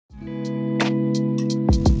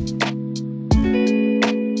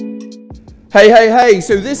Hey, hey, hey,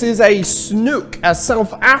 so this is a snoek, a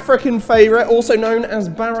South African favourite, also known as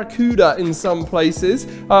barracuda in some places.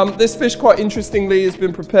 This fish, quite interestingly, has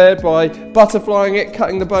been prepared by butterflying it,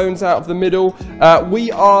 cutting the bones out of the middle.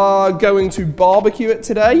 We are going to barbecue it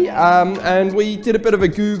today, and we did a bit of a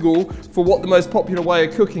Google for what the most popular way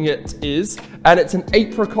of cooking it is, and it's an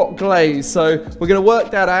apricot glaze. So we're going to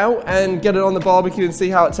work that out and get it on the barbecue and see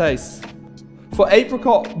how it tastes. For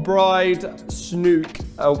apricot Braai'd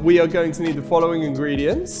Snoek, we are going to need the following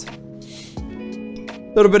ingredients.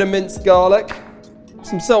 A little bit of minced garlic,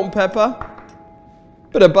 some salt and pepper,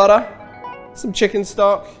 bit of butter, some chicken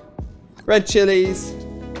stock, red chilies,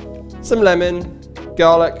 some lemon,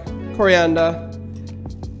 garlic, coriander,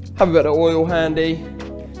 have a bit of oil handy,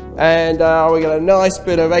 and we got a nice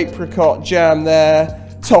bit of apricot jam there,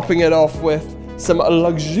 topping it off with some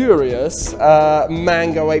luxurious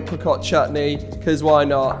mango apricot chutney, because why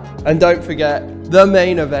not? And don't forget the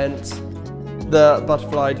main event, the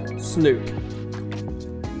butterflied snoek.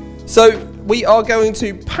 So we are going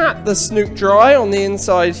to pat the snoek dry on the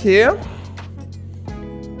inside here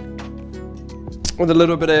with a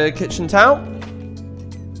little bit of kitchen towel.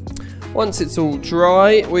 Once it's all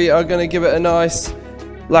dry, we are going to give it a nice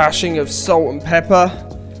lashing of salt and pepper.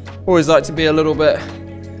 Always like to be a little bit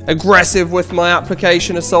aggressive with my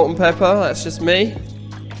application of salt and pepper, that's just me.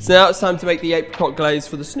 So now it's time to make the apricot glaze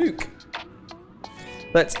for the snoek.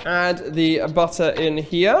 Let's add the butter in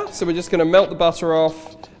here. So we're just going to melt the butter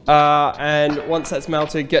off, and once that's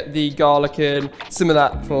melted, get the garlic in, simmer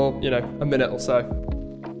that for, you know, a minute or so.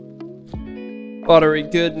 Buttery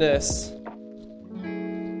goodness.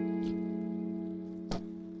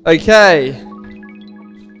 Okay,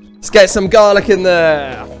 let's get some garlic in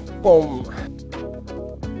there. Boom.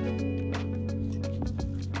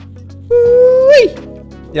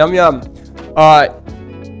 Yum yum. Alright,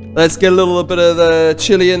 let's get a little bit of the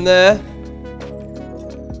chili in there.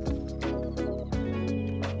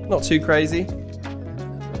 Not too crazy.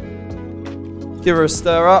 Give her a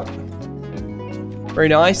stir up. Very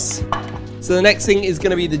nice. So the next thing is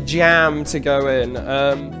going to be the jam to go in.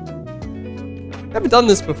 Never done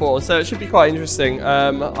this before, so it should be quite interesting.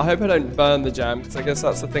 I hope I don't burn the jam, because I guess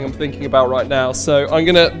that's the thing I'm thinking about right now. So I'm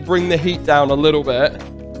going to bring the heat down a little bit.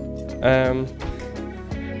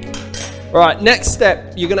 Right, next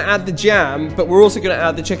step, you're going to add the jam, but we're also going to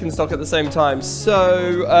add the chicken stock at the same time.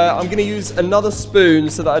 So I'm going to use another spoon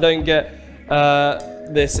so that I don't get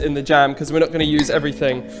this in the jam, because we're not going to use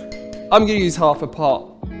everything. I'm going to use half a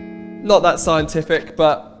pot. Not that scientific,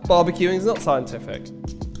 but barbecuing is not scientific.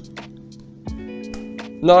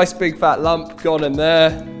 Nice big fat lump gone in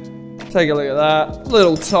there. Take a look at that.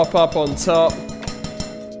 Little top up on top.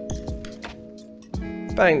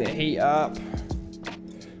 Bang the heat up.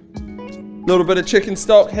 A little bit of chicken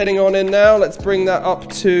stock heading on in now. Let's bring that up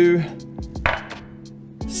to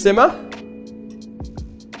simmer.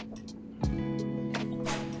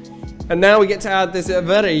 And now we get to add this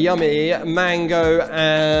very yummy mango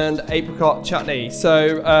and apricot chutney.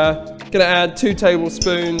 So gonna add 2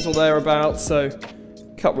 tablespoons or thereabouts, so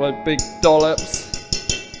a couple of big dollops.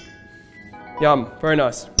 Yum, very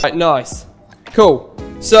nice. Right, nice. Cool.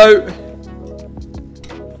 So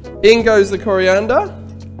in goes the coriander.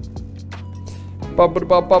 Bub, bub,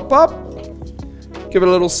 bub, bub, bub. Give it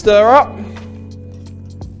a little stir up.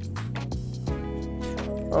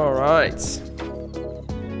 All right.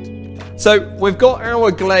 So we've got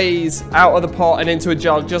our glaze out of the pot and into a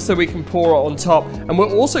jug just so we can pour it on top. And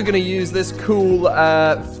we're also going to use this cool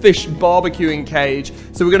fish barbecuing cage.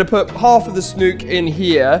 So we're going to put half of the snoek in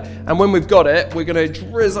here. And when we've got it, we're going to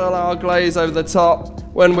drizzle our glaze over the top.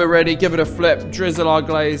 When we're ready, give it a flip, drizzle our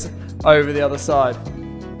glaze over the other side.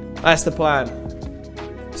 That's the plan.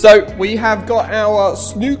 So we have got our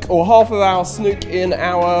snoek, or half of our snoek, in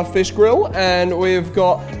our fish grill, and we've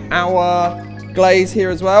got our glaze here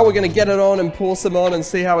as well. We're going to get it on and pour some on and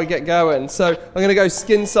see how we get going. So I'm going to go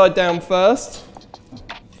skin side down first.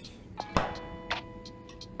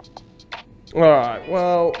 All right,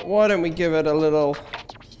 well, why don't we give it a little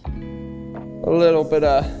bit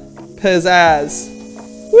of pizzazz.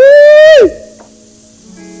 Woo!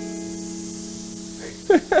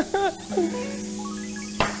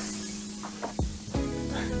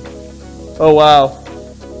 Oh wow.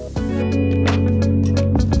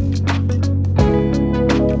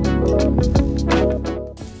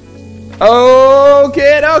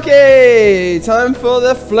 Okay, time for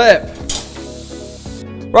the flip.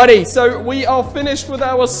 Righty, so we are finished with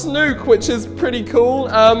our snoek, which is pretty cool.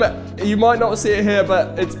 You might not see it here,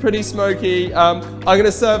 but it's pretty smoky. I'm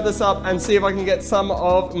gonna serve this up and see if I can get some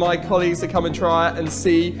of my colleagues to come and try it and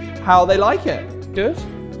see how they like it. Good?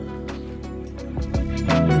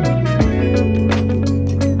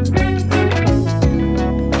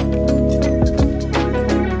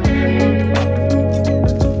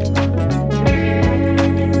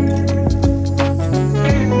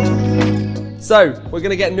 So, we're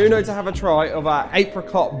going to get Nuno to have a try of our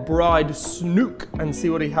Apricot Braai'd Snoek and see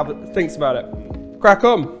what he thinks about it. Crack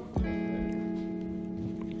on.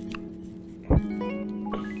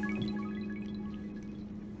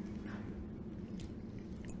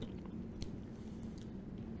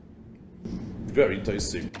 Very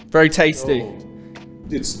tasty. Very tasty. Oh,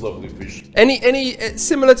 it's lovely fish. Any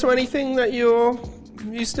similar to anything that you're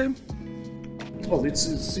used to? Well, it's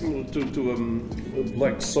similar to a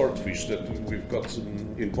black swordfish that we've got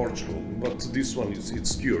in Portugal, but this one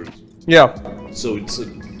it's cured. Yeah. So it's the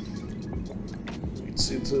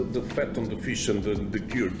fat on the fish and the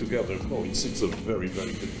cure together. Oh, it's a very good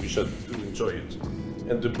fish. I do enjoy it,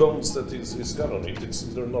 and the bones that it's got on it,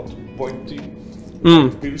 they're not pointy,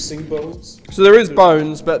 piercing bones. So there is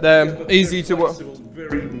bones, but they're easy to work.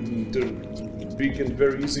 Very big and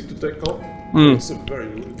very easy to take off. It's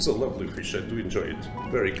a lovely fish. I do enjoy it.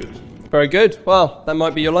 Very good. Very good. Well, that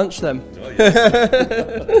might be your lunch then. Oh,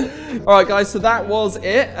 yes. All right, guys. So that was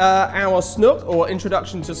it. Our snook, or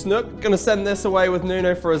introduction to snook. Going to send this away with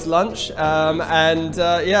Nuno for his lunch.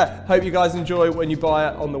 Yeah, hope you guys enjoy when you buy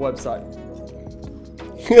it on the website.